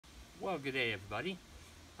Well, good day everybody.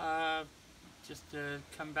 Just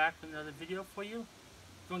come back with another video for you. I'm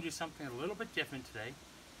going to do something a little bit different today.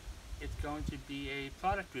 It's going to be a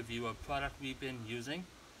product review of product we've been using.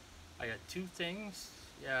 I got two things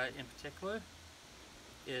in particular.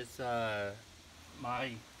 It's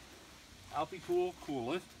my Alpicool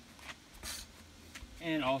cooler,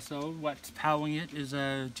 and also what's powering it is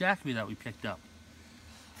a Jackery that we picked up.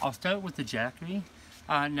 I'll start with the Jackery.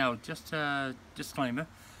 No, just a disclaimer.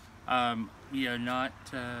 We are not,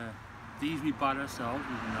 these we bought ourselves,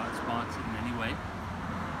 we were not sponsored in any way.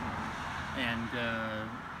 And,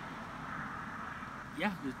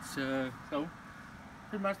 yeah, it's, so,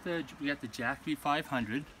 pretty much we got the Jackery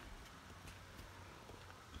 500.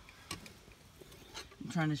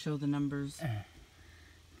 I'm trying to show the numbers.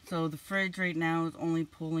 So the fridge right now is only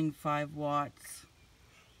pulling 5 watts.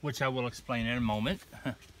 Which I will explain in a moment.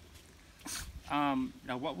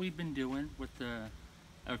 Now what we've been doing with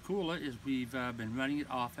our cooler is we've been running it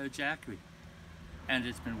off our Jackery, and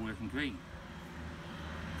it's been working great.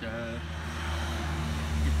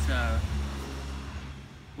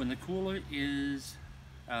 When the cooler is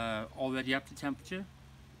already up to temperature,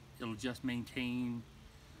 it'll just maintain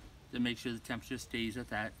to make sure the temperature stays at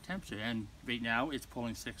that temperature, and right now it's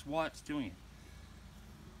pulling 6 watts doing it.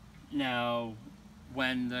 Now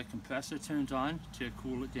when the compressor turns on to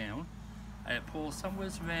cool it down, it pulls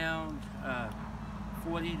somewhere around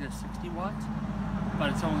 40 to 60 watts, but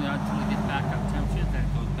it's only until it gets back up temperature, then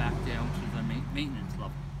it goes back down to the maintenance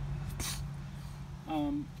level.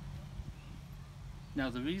 Now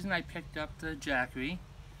the reason I picked up the Jackery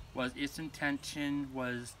was its intention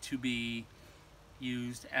was to be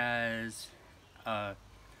used as a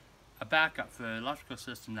backup for an electrical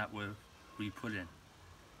system that we put in,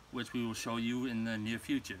 which we will show you in the near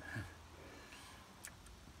future.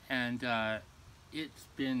 And it's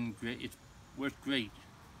been great. It's worked great.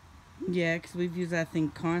 Yeah, because we've used that thing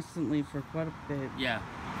constantly for quite a bit. Yeah.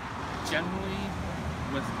 Generally,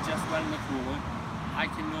 with just running the cooler, I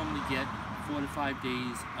can normally get 4 to 5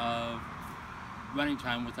 days of running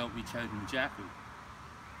time without recharging the Jackery.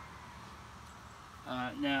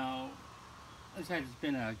 Now, as I said, it's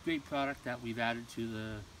been a great product that we've added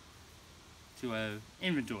to our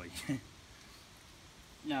inventory.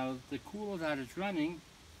 Now, the cooler that it's running,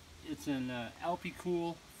 it's an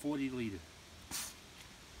Alpicool 40 liter.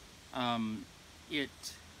 It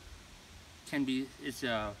can be, it's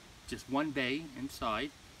just one bay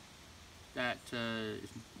inside that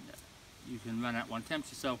you can run at one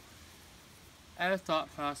temperature. So our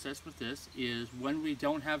thought process with this is when we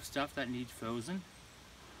don't have stuff that needs frozen,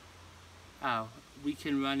 we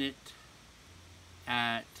can run it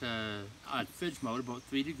at fridge mode about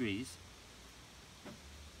 3 degrees.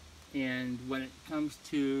 And when it comes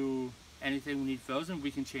to anything we need frozen, we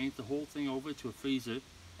can change the whole thing over to a freezer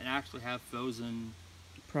and actually have frozen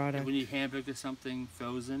product. If we need hamburger or something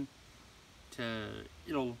frozen,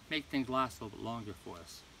 it'll make things last a little bit longer for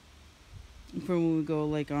us. For when we go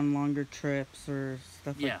like on longer trips or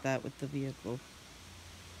stuff like that with the vehicle.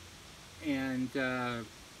 And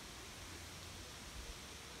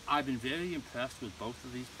I've been very impressed with both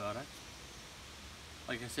of these products.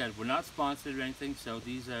 Like I said, we're not sponsored or anything, so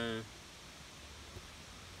these are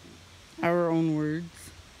our own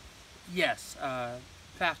words. Yes,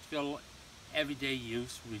 practical, everyday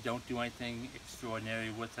use. We don't do anything extraordinary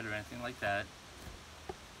with it or anything like that.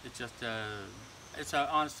 It's just it's our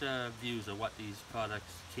honest views of what these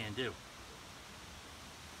products can do.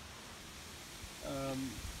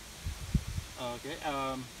 Okay.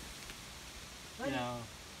 Buddy. You know,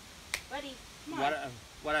 Buddy, come on.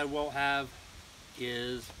 What I will have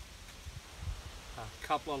is a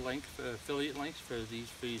couple of links, affiliate links for these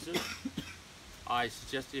freezers. I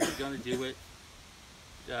suggest if you're going to do it,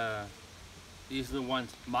 these are the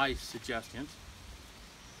ones, my suggestions.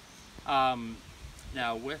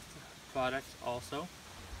 Now with products also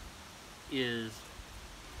is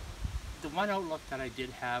the one outlook that I did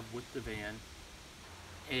have with the van.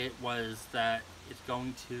 It was that it's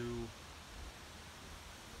going to,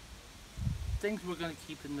 things we're going to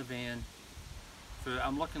keep in the van for,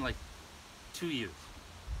 I'm looking like 2 years.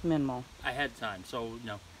 Minimal. I had time, so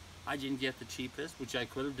no, I didn't get the cheapest, which I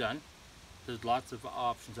could have done. There's lots of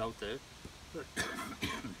options out there.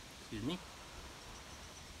 Excuse me.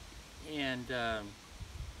 And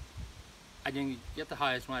I didn't get the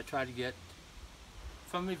highest one. I tried to get,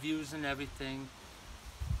 from reviews and everything,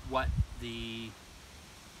 what the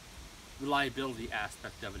reliability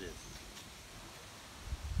aspect of it is.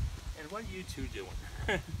 And what are you two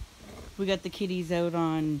doing? We got the kitties out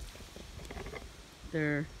on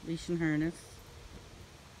their leash and harness.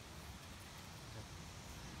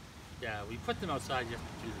 Yeah, we put them outside just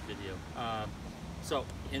to do the video. So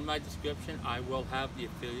in my description, I will have the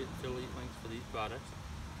affiliate links for these products,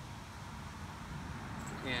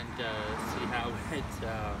 and see how it.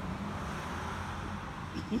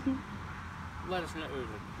 Let us know.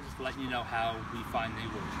 Just letting you know how we find they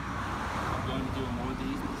work. I'm going to do more of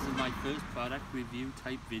these. This is my first product review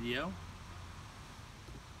type video,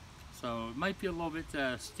 so it might be a little bit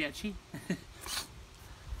sketchy,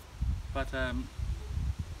 but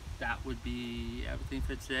that would be everything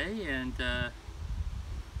for today. And well,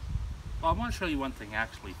 I want to show you one thing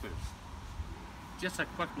actually first. Just a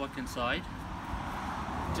quick look inside,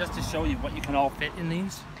 just to show you what you can all fit in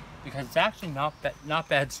these, because it's actually not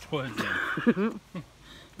bad storage in.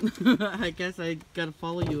 I guess I gotta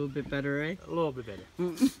follow you a bit better, eh? A little bit better.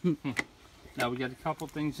 Now we got a couple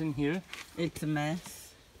things in here. It's a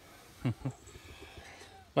mess.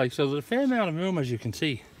 Like, so there's a fair amount of room, as you can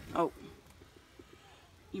see. Oh.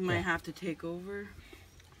 You might have to take over.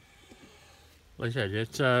 Like I said,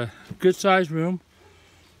 it's a good sized room.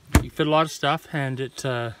 You fit a lot of stuff, and it's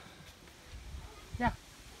yeah.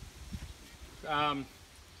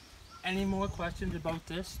 Any more questions about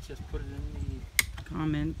this? Just put it in the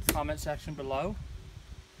comment section below.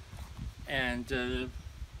 And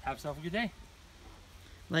have yourself a good day.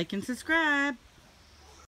 Like and subscribe.